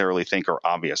necessarily think are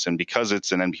obvious. And because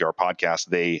it's an NPR podcast,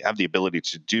 they have the ability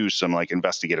to do some like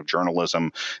investigative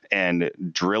journalism and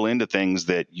drill into things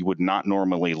that you would not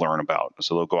normally learn about.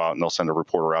 So they'll go out and they'll send a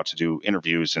reporter out to do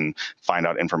interviews and find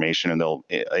out information, and they'll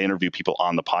interview people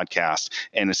on the podcast.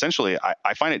 And essentially,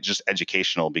 I find it just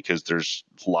educational because there's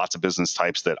lots of business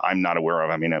types that I'm not aware of.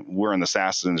 I mean, we're in the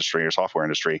SaaS industry or software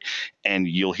industry, and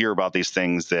you'll hear about these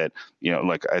things that,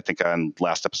 like I think on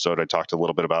last episode, I talked a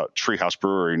little bit about Treehouse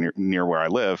Brewery near where I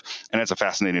live, and it's a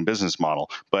fascinating business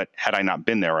model. But had I not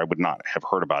been there, I would not have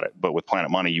heard about it. But with Planet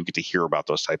Money, you get to hear about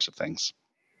those types of things.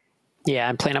 Yeah,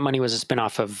 and Planet Money was a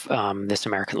spinoff of This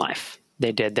American Life.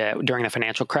 They did during the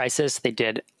financial crisis. They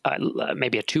did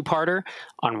maybe a 2-parter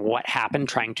on what happened,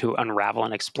 trying to unravel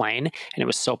and explain. And it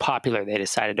was so popular, they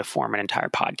decided to form an entire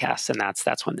podcast, and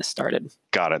that's when this started.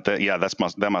 Got it.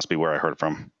 That must be where I heard it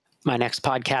from. My next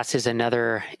podcast is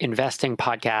another investing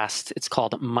podcast. It's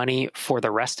called Money for the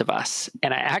Rest of Us.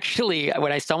 And I actually,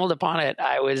 when I stumbled upon it,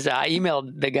 I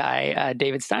emailed the guy,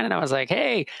 David Stein, and I was like,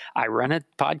 hey, I run a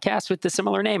podcast with the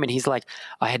similar name. And he's like,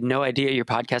 I had no idea your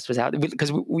podcast was out.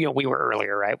 Because we were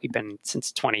earlier, right? We've been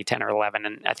since 2010 or 11.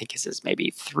 And I think this is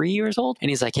maybe 3 years old. And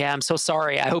he's like, yeah, I'm so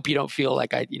sorry. I hope you don't feel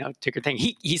like I, took your thing.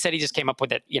 He said he just came up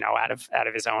with it, out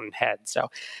of his own head. So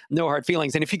no hard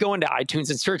feelings. And if you go into iTunes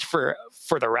and search for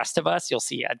the rest of us, you'll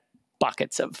see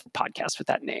buckets of podcasts with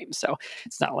that name. So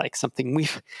it's not like something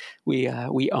we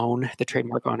own the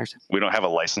trademark owners. We don't have a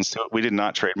license to it. We did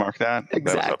not trademark that.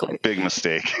 Exactly. That was a big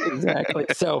mistake. Exactly.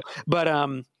 So, but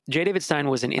J. David Stein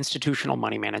was an institutional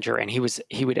money manager, and he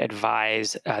would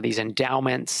advise these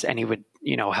endowments, and he would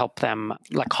help them,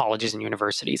 like colleges and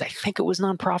universities. I think it was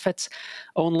nonprofits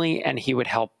only, and he would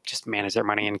help just manage their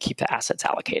money and keep the assets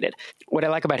allocated. What I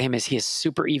like about him is he is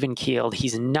super even keeled.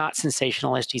 He's not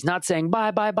sensationalist. He's not saying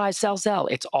buy, sell.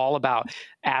 It's all about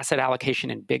asset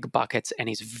allocation in big buckets, and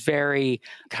he's very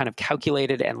kind of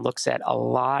calculated and looks at a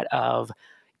lot of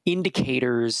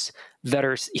indicators that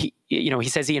are, he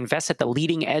says he invests at the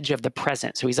leading edge of the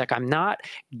present. So he's like, I'm not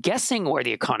guessing where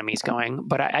the economy is going,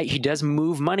 but he does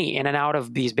move money in and out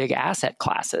of these big asset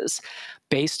classes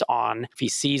based on, if he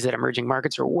sees that emerging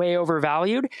markets are way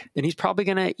overvalued, then he's probably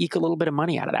going to eke a little bit of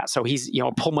money out of that. So he's,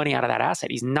 pull money out of that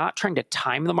asset. He's not trying to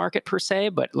time the market per se,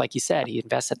 but like you said, he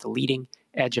invests at the leading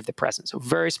edge of the present. So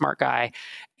very smart guy.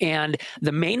 And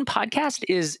the main podcast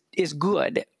is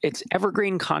good. It's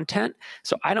evergreen content.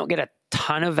 So I don't get a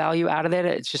ton of value out of it.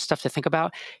 It's just stuff to think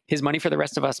about. His Money for the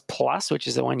Rest of Us Plus, which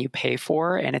is the one you pay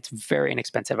for, and it's very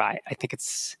inexpensive. I think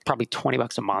it's probably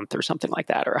 $20 a month or something like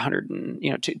that, or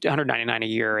 $199 a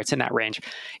year. It's in that range.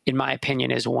 In my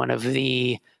opinion, is one of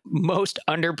the most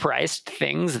underpriced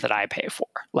things that I pay for.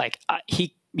 Like I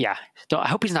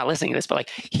hope he's not listening to this, but like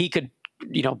he could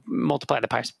multiply the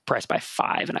price by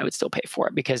 5 and I would still pay for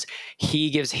it, because he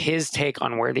gives his take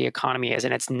on where the economy is.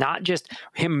 And it's not just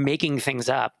him making things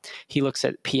up. He looks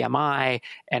at PMI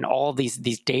and all these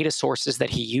data sources that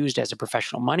he used as a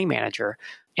professional money manager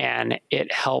And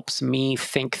it helps me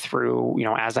think through,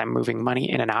 as I'm moving money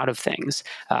in and out of things.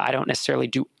 I don't necessarily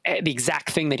do the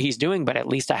exact thing that he's doing, but at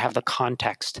least I have the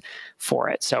context for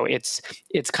it. So it's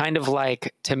kind of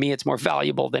like, to me, it's more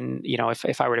valuable than,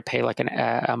 if I were to pay like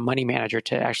a money manager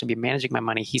to actually be managing my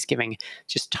money. He's giving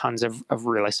just tons of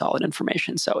really solid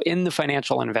information. So in the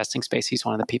financial investing space, he's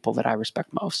one of the people that I respect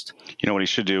most. What he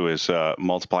should do is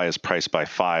multiply his price by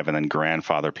 5 and then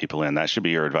grandfather people in. That should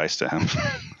be your advice to him.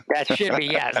 That should be,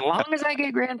 yeah. As long as I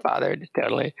get grandfathered,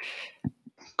 totally.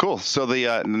 Cool. So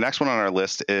the next one on our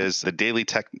list is the Daily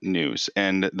Tech News.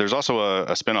 And there's also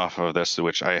a spinoff of this,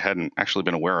 which I hadn't actually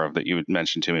been aware of that you had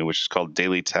mentioned to me, which is called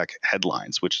Daily Tech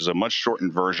Headlines, which is a much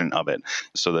shortened version of it.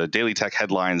 So the Daily Tech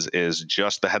Headlines is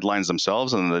just the headlines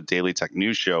themselves, and the Daily Tech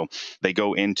News Show, they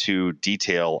go into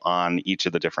detail on each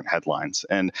of the different headlines.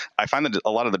 And I find that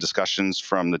a lot of the discussions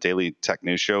from the Daily Tech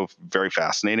News Show very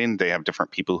fascinating. They have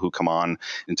different people who come on,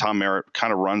 and Tom Merritt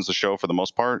kind of runs the show for the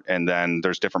most part. And then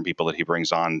there's different people that he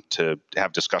brings on to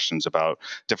have discussions about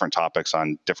different topics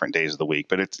on different days of the week.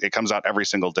 But it comes out every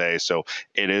single day. So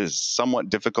it is somewhat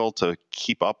difficult to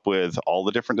keep up with all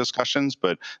the different discussions,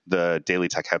 but the Daily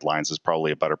Tech Headlines is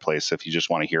probably a better place if you just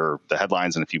want to hear the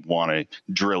headlines. And if you want to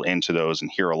drill into those and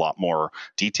hear a lot more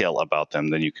detail about them,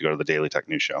 then you could go to the Daily Tech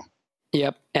News Show.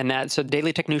 Yep. And so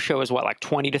Daily Tech News Show is what, like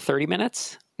 20 to 30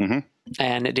 minutes? Mm-hmm.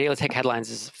 And Daily Tech Headlines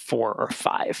is 4 or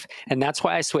 5. And that's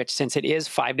why I switched. Since it is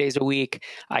 5 days a week,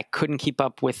 I couldn't keep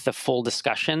up with the full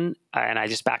discussion. And I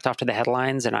just backed off to the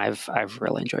headlines, and I've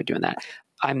really enjoyed doing that.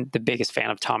 I'm the biggest fan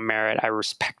of Tom Merritt. I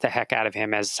respect the heck out of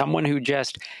him as someone who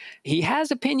he has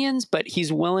opinions, but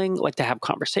he's willing to have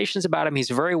conversations about them.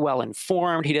 He's very well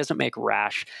informed. He doesn't make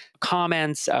rash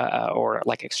comments or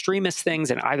extremist things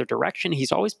in either direction.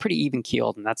 He's always pretty even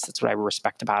keeled, and that's what I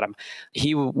respect about him.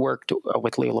 He worked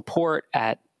with Leo Laporte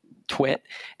at Twit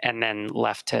and then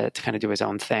left to kind of do his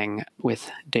own thing with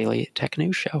Daily Tech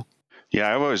News Show.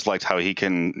 Yeah, I've always liked how he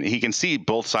can see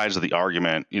both sides of the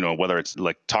argument, whether it's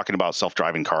like talking about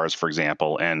self-driving cars, for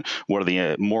example, and what are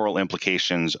the moral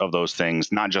implications of those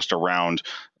things, not just around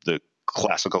the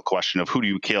classical question of who do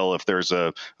you kill if there's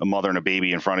a mother and a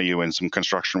baby in front of you and some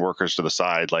construction workers to the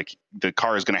side. Like, the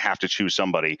car is going to have to choose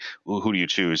somebody. Who do you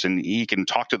choose? And he can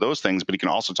talk to those things, but he can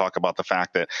also talk about the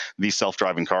fact that these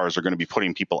self-driving cars are going to be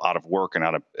putting people out of work and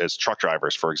as truck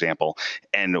drivers, for example.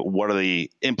 And what are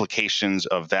the implications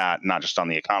of that, not just on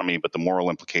the economy, but the moral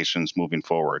implications moving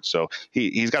forward. So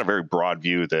he's got a very broad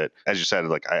view that, as you said,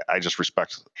 I just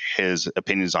respect his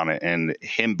opinions on it, and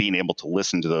him being able to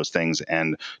listen to those things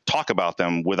and talk about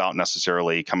them without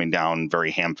necessarily coming down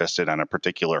very ham-fisted on a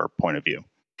particular point of view.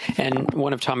 And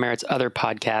one of Tom Merritt's other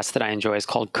podcasts that I enjoy is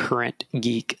called Current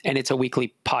Geek. And it's a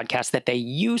weekly podcast that they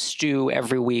used to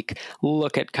every week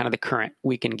look at kind of the current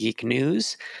week in geek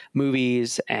news,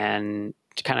 movies, and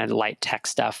kind of light tech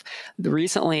stuff.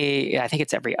 Recently, I think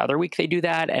it's every other week they do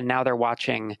that. And now they're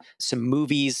watching some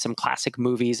movies, some classic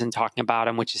movies, and talking about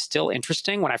them, which is still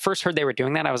interesting. When I first heard they were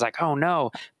doing that, I was like, oh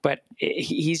no. But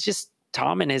he's just,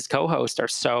 Tom and his co-host are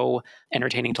so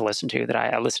entertaining to listen to that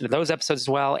I listen to those episodes as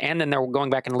well. And then they're going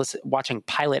back and watching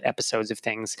pilot episodes of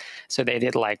things. So they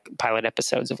did pilot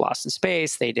episodes of Lost in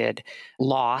Space. They did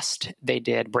Lost. They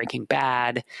did Breaking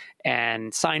Bad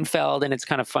and Seinfeld. And it's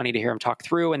kind of funny to hear them talk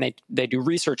through, and they do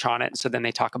research on it. So then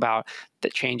they talk about the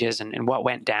changes and what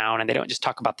went down. And they don't just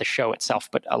talk about the show itself,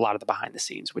 but a lot of the behind the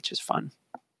scenes, which is fun.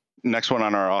 Next one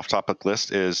on our off-topic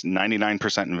list is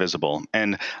 99% Invisible.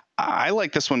 And I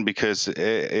like this one because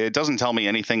it doesn't tell me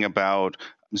anything about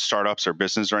startups or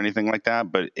business or anything like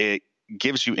that, but it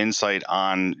gives you insight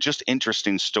on just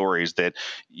interesting stories that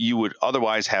you would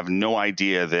otherwise have no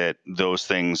idea that those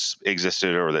things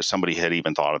existed or that somebody had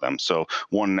even thought of them. So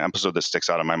one episode that sticks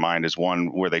out in my mind is one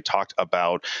where they talked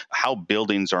about how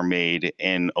buildings are made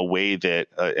in a way that,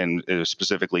 and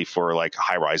specifically for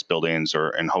high-rise buildings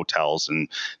and hotels and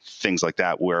things like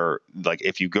that, where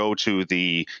if you go to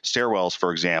the stairwells,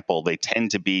 for example, they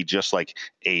tend to be just like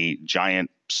a giant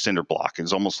cinder block.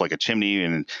 It's almost like a chimney,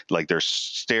 and there's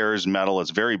stairs, metal.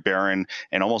 It's very barren.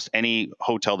 And almost any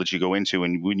hotel that you go into,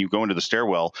 and when you go into the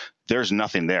stairwell, there's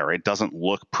nothing there. It doesn't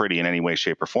look pretty in any way,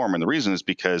 shape, or form. And the reason is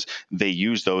because they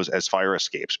use those as fire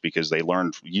escapes, because they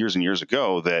learned years and years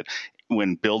ago that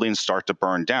when buildings start to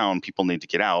burn down, people need to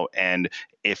get out. And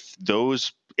if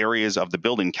those areas of the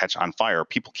building catch on fire,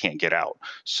 people can't get out.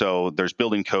 So there's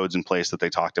building codes in place that they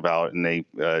talked about, and they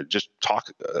just talk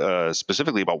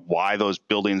specifically about why those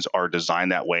buildings are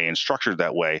designed that way and structured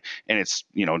that way. And it's,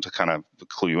 to kind of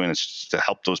clue you in, it's just to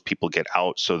help those people get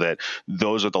out so that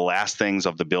those are the last things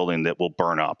of the building that will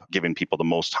burn up, giving people the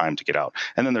most time to get out.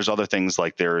 And then there's other things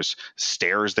like there's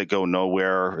stairs that go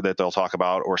nowhere that they'll talk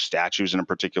about, or statues in a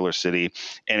particular city.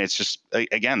 And it's just,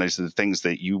 again, these are the things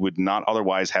that you would not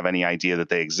otherwise have any idea that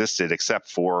they existed, except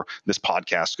for this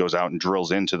podcast goes out and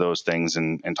drills into those things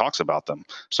and talks about them.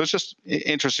 So it's just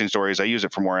interesting stories. I use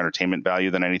it for more entertainment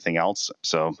value than anything else.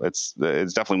 So it's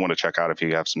definitely one to check out if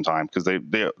you have some time, because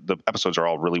the episodes are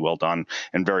all really well done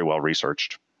and very well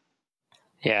researched.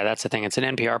 Yeah, that's the thing. It's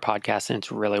an NPR podcast, and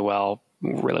it's really well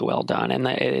done. And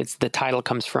the title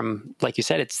comes from, like you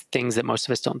said, it's things that most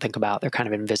of us don't think about. They're kind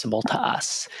of invisible to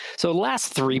us. So the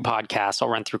last three podcasts I'll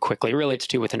run through quickly. Really, it's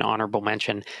two with an honorable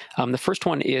mention. The first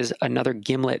one is another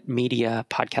Gimlet Media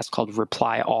podcast called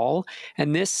Reply All.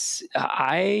 And this,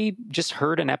 I just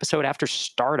heard an episode after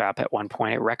startup at one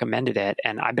point. It recommended it.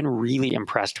 And I've been really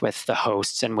impressed with the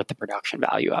hosts and with the production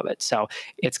value of it. So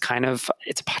it's a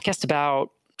podcast about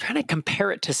trying to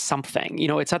compare it to something.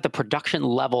 It's at the production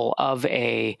level of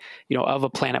a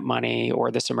Planet Money or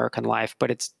This American Life,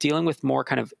 but it's dealing with more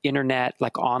kind of internet,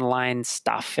 like online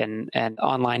stuff and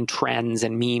online trends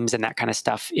and memes and that kind of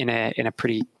stuff in a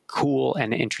pretty cool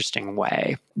and interesting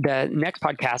way. The next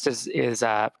podcast is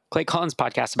Clay Collins'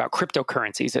 podcast about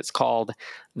cryptocurrencies. It's called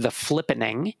The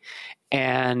Flippening,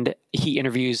 and he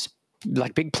interviews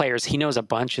like big players. He knows a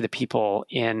bunch of the people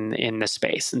in the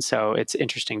space. And so it's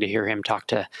interesting to hear him talk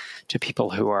to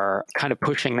people who are kind of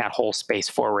pushing that whole space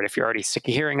forward. If you're already sick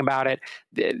of hearing about it,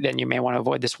 then you may want to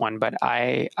avoid this one. But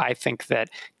I think that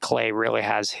Clay really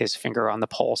has his finger on the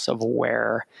pulse of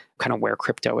where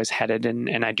crypto is headed.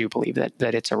 And I do believe that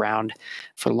it's around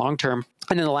for the long term.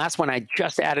 And then the last one I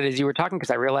just added as you were talking, because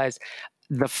I realized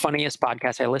the funniest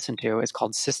podcast I listen to is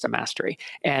called System Mastery.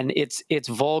 And it's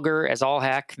vulgar as all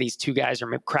heck. These two guys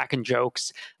are cracking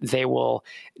jokes. They will,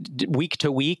 week to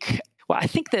week. Well, I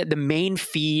think that the main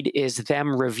feed is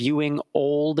them reviewing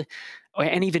old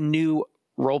and even new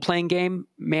role-playing game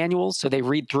manuals. So they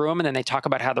read through them and then they talk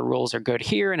about how the rules are good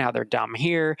here and how they're dumb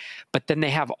here. But then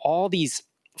they have all these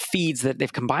feeds that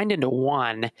they've combined into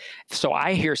one. So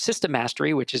I hear System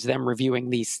Mastery, which is them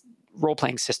reviewing these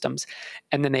role-playing systems.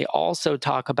 And then they also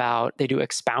they do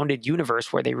Expounded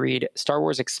Universe, where they read Star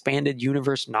Wars Expanded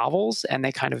Universe novels, and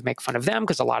they kind of make fun of them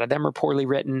because a lot of them are poorly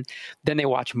written. Then they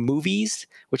watch movies,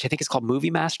 which I think is called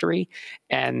Movie Mastery.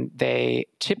 And they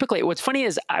typically, what's funny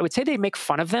is I would say they make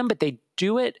fun of them, but they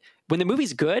do it when the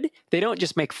movie's good. They don't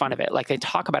just make fun of it. Like, they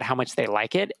talk about how much they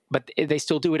like it, but they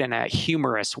still do it in a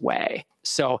humorous way.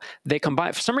 So they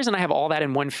combine, for some reason I have all that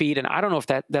in one feed, and I don't know if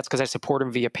that's because I support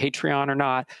them via Patreon or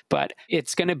not, but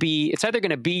it's either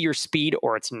going to be your speed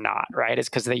or it's not, right? It's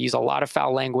because they use a lot of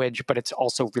foul language, but it's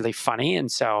also really funny.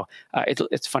 And so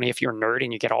it's funny if you're a nerd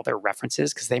and you get all their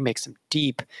references, because they make some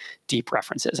deep, deep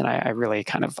references. And I really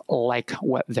kind of like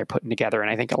what they're putting together.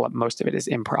 And I think most of it is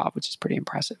improv, which is pretty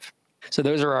impressive. So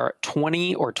those are our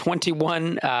 20 or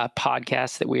 21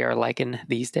 podcasts that we are liking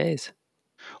these days.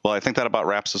 Well, I think that about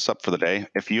wraps us up for the day.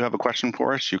 If you have a question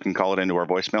for us, you can call it into our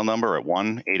voicemail number at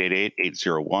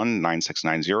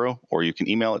 1-888-801-9690, or you can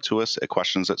email it to us at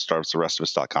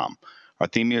questions@startupstherestofus.com. Our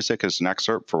theme music is an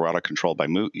excerpt for Out of Control by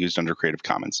Moot, used under Creative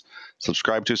Commons.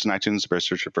 Subscribe to us on iTunes,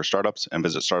 research it for startups, and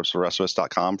visit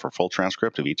startupstherestofus.com for full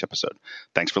transcript of each episode.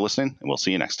 Thanks for listening, and we'll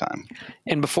see you next time.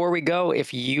 And before we go,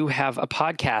 if you have a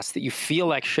podcast that you feel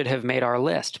like should have made our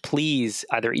list, please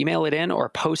either email it in or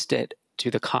post it to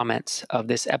the comments of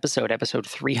this episode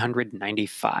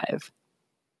 395.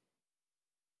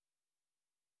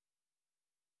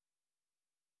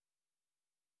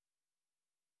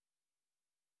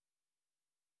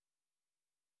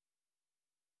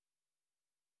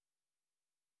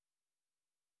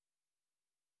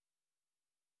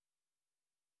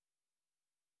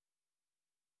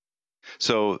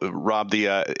 So, Rob,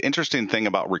 the interesting thing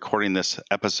about recording this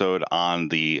episode on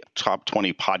the top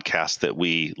 20 podcasts that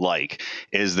we like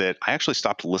is that I actually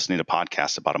stopped listening to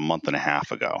podcasts about a month and a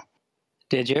half ago.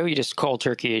 Did you? You just cold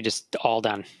turkey, you just all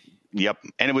done. Yep.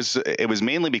 And it was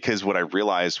mainly because what I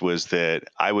realized was that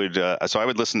I would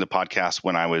listen to podcasts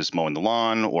when I was mowing the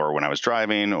lawn, or when I was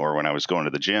driving, or when I was going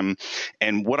to the gym.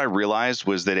 And what I realized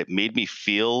was that it made me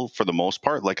feel, for the most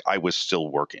part, like I was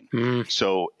still working.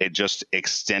 So it just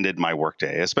extended my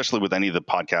workday, especially with any of the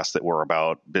podcasts that were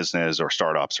about business or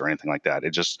startups or anything like that.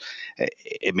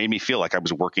 It made me feel like I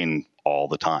was working all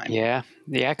the time. Yeah,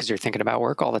 because you're thinking about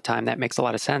work all the time. That makes a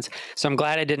lot of sense. So I'm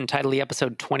glad I didn't title the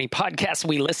episode 20 podcasts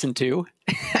we listen to,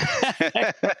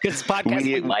 because podcast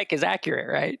we like is accurate,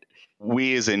 right?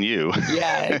 We as in you.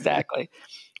 Yeah, exactly.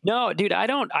 No, dude,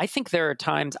 I think there are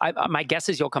times, my guess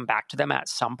is you'll come back to them at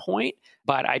some point,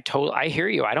 but I hear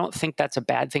you. I don't think that's a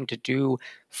bad thing to do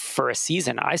for a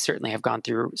season. I certainly have gone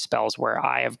through spells where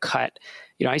I have cut,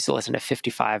 I used to listen to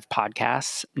 55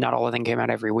 podcasts. Not all of them came out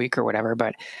every week or whatever,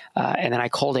 but, and then I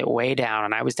culled it way down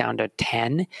and I was down to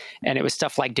 10. And it was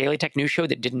stuff like Daily Tech News Show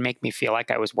that didn't make me feel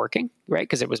like I was working, right?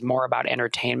 Because it was more about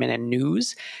entertainment and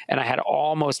news. And I had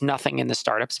almost nothing in the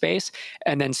startup space.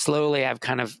 And then slowly I've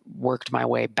kind of worked my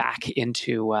way back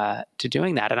into to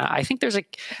doing that. And I think there's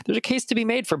a case to be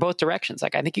made for both directions.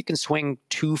 Like, I think you can swing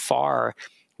too far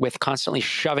with constantly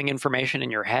shoving information in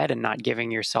your head and not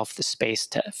giving yourself the space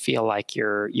to feel like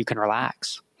you can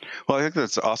relax. Well, I think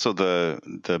that's also the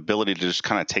ability to just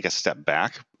kind of take a step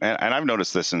back. And I've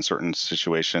noticed this in certain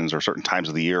situations or certain times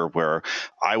of the year where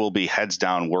I will be heads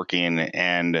down working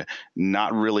and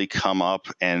not really come up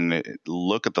and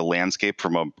look at the landscape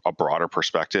from a broader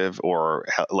perspective or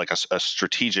like a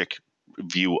strategic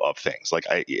view of things. Like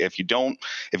if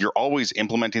you're always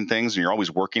implementing things and you're always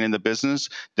working in the business,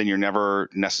 then you're never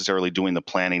necessarily doing the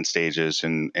planning stages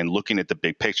and looking at the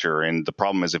big picture. And the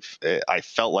problem is, if I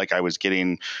felt like I was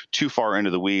getting too far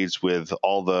into the weeds with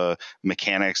all the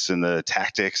mechanics and the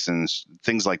tactics and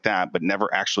things like that, but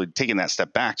never actually taking that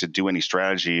step back to do any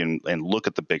strategy and look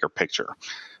at the bigger picture.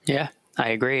 Yeah, I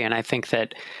agree. And I think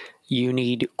that you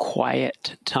need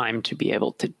quiet time to be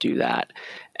able to do that.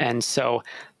 And so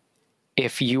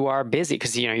if you are busy,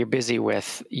 because you're busy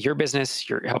with your business,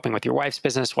 you're helping with your wife's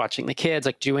business, watching the kids,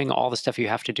 like doing all the stuff you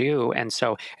have to do. And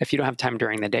so if you don't have time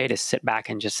during the day to sit back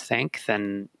and just think,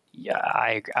 then yeah,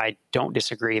 I don't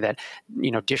disagree that,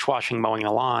 dishwashing, mowing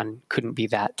the lawn couldn't be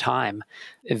that time.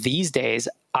 These days,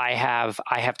 I have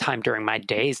time during my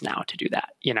days now to do that,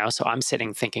 so I'm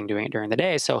sitting thinking, doing it during the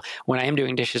day. So when I am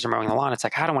doing dishes or mowing the lawn, it's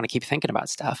like, I don't want to keep thinking about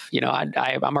stuff.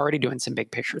 I'm already doing some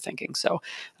big picture thinking. So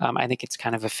I think it's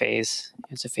kind of a phase.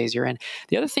 It's a phase you're in.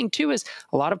 The other thing too is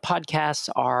a lot of podcasts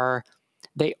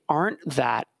they aren't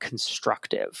that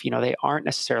constructive. They aren't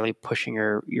necessarily pushing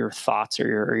your thoughts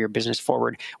or your business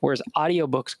forward, whereas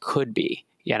audiobooks could be,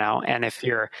 and if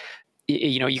you're,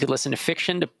 you could listen to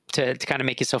fiction to kind of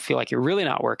make yourself feel like you're really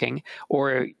not working,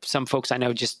 or some folks I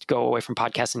know just go away from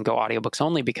podcasts and go audiobooks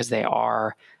only because they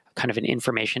are kind of an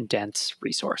information dense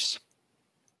resource.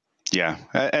 Yeah.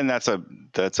 And that's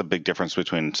a big difference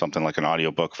between something like an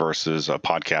audiobook versus a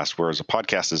podcast, whereas a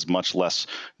podcast is much less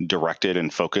directed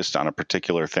and focused on a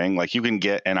particular thing. Like, you can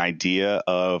get an idea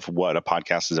of what a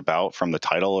podcast is about from the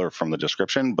title or from the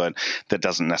description, but that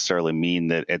doesn't necessarily mean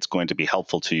that it's going to be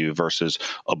helpful to you, versus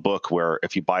a book where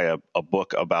if you buy a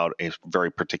book about a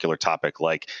very particular topic,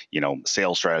 like,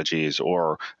 sales strategies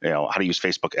or, how to use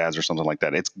Facebook ads or something like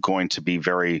that, it's going to be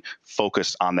very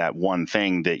focused on that one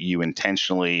thing that you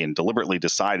intentionally and deliberately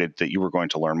decided that you were going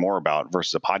to learn more about,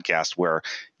 versus a podcast where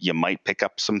you might pick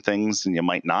up some things and you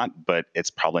might not, but it's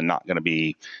probably not going to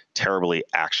be terribly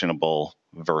actionable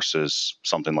versus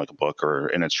something like a book or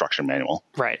an instruction manual.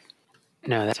 Right.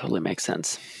 No, that totally makes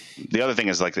sense. The other thing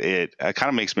is, like, it kind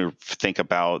of makes me think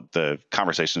about the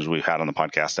conversations we've had on the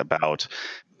podcast about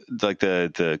like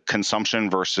the consumption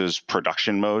versus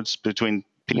production modes between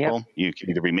people. Yep. You can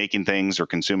either be making things or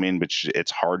consuming, but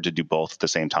it's hard to do both at the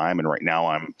same time. And right now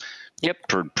I'm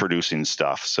producing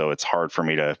stuff. So it's hard for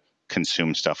me to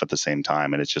consume stuff at the same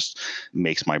time. And it just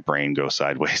makes my brain go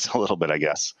sideways a little bit, I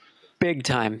guess. Big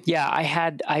time. Yeah.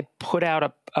 I put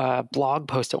out a blog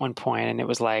post at one point, and it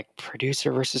was like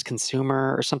producer versus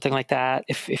consumer or something like that.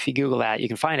 If you Google that, you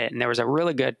can find it. And there was a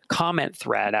really good comment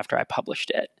thread after I published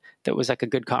it that was like a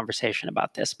good conversation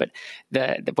about this. But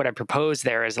what I proposed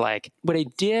there is like, what I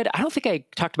did, I don't think I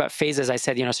talked about phases. I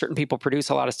said, certain people produce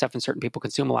a lot of stuff and certain people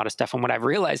consume a lot of stuff. And what I've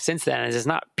realized since then is it's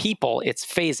not people, it's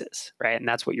phases, right? And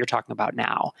that's what you're talking about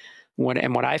now.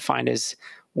 What I find is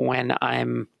when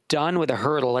I'm done with a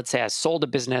hurdle, let's say I sold a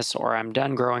business or I'm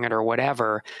done growing it or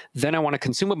whatever, then I want to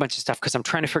consume a bunch of stuff because I'm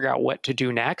trying to figure out what to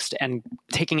do next, and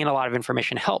taking in a lot of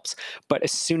information helps. But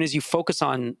as soon as you focus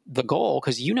on the goal,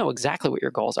 because you know exactly what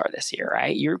your goals are this year,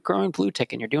 right? You're growing Blue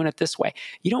Tick and you're doing it this way.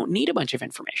 You don't need a bunch of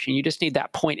information. You just need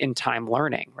that point in time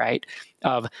learning, right?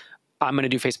 Of, I'm going to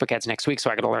do Facebook ads next week, so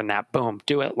I got to learn that. Boom,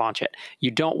 do it, launch it. You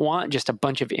don't want just a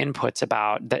bunch of inputs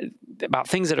about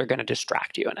things that are going to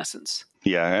distract you, in essence.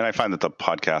 Yeah, and I find that the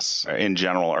podcasts in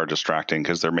general are distracting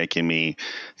because they're making me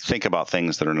think about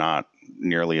things that are not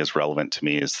nearly as relevant to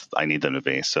me as I need them to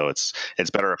be. So it's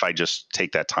better if I just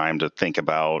take that time to think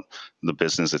about the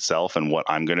business itself and what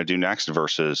I'm going to do next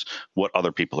versus what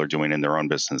other people are doing in their own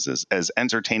businesses. As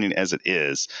entertaining as it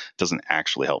is, doesn't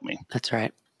actually help me. That's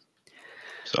right.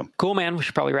 So cool, man. We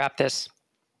should probably wrap this.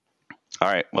 All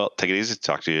right. Well, take it easy.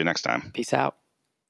 Talk to you next time. Peace out.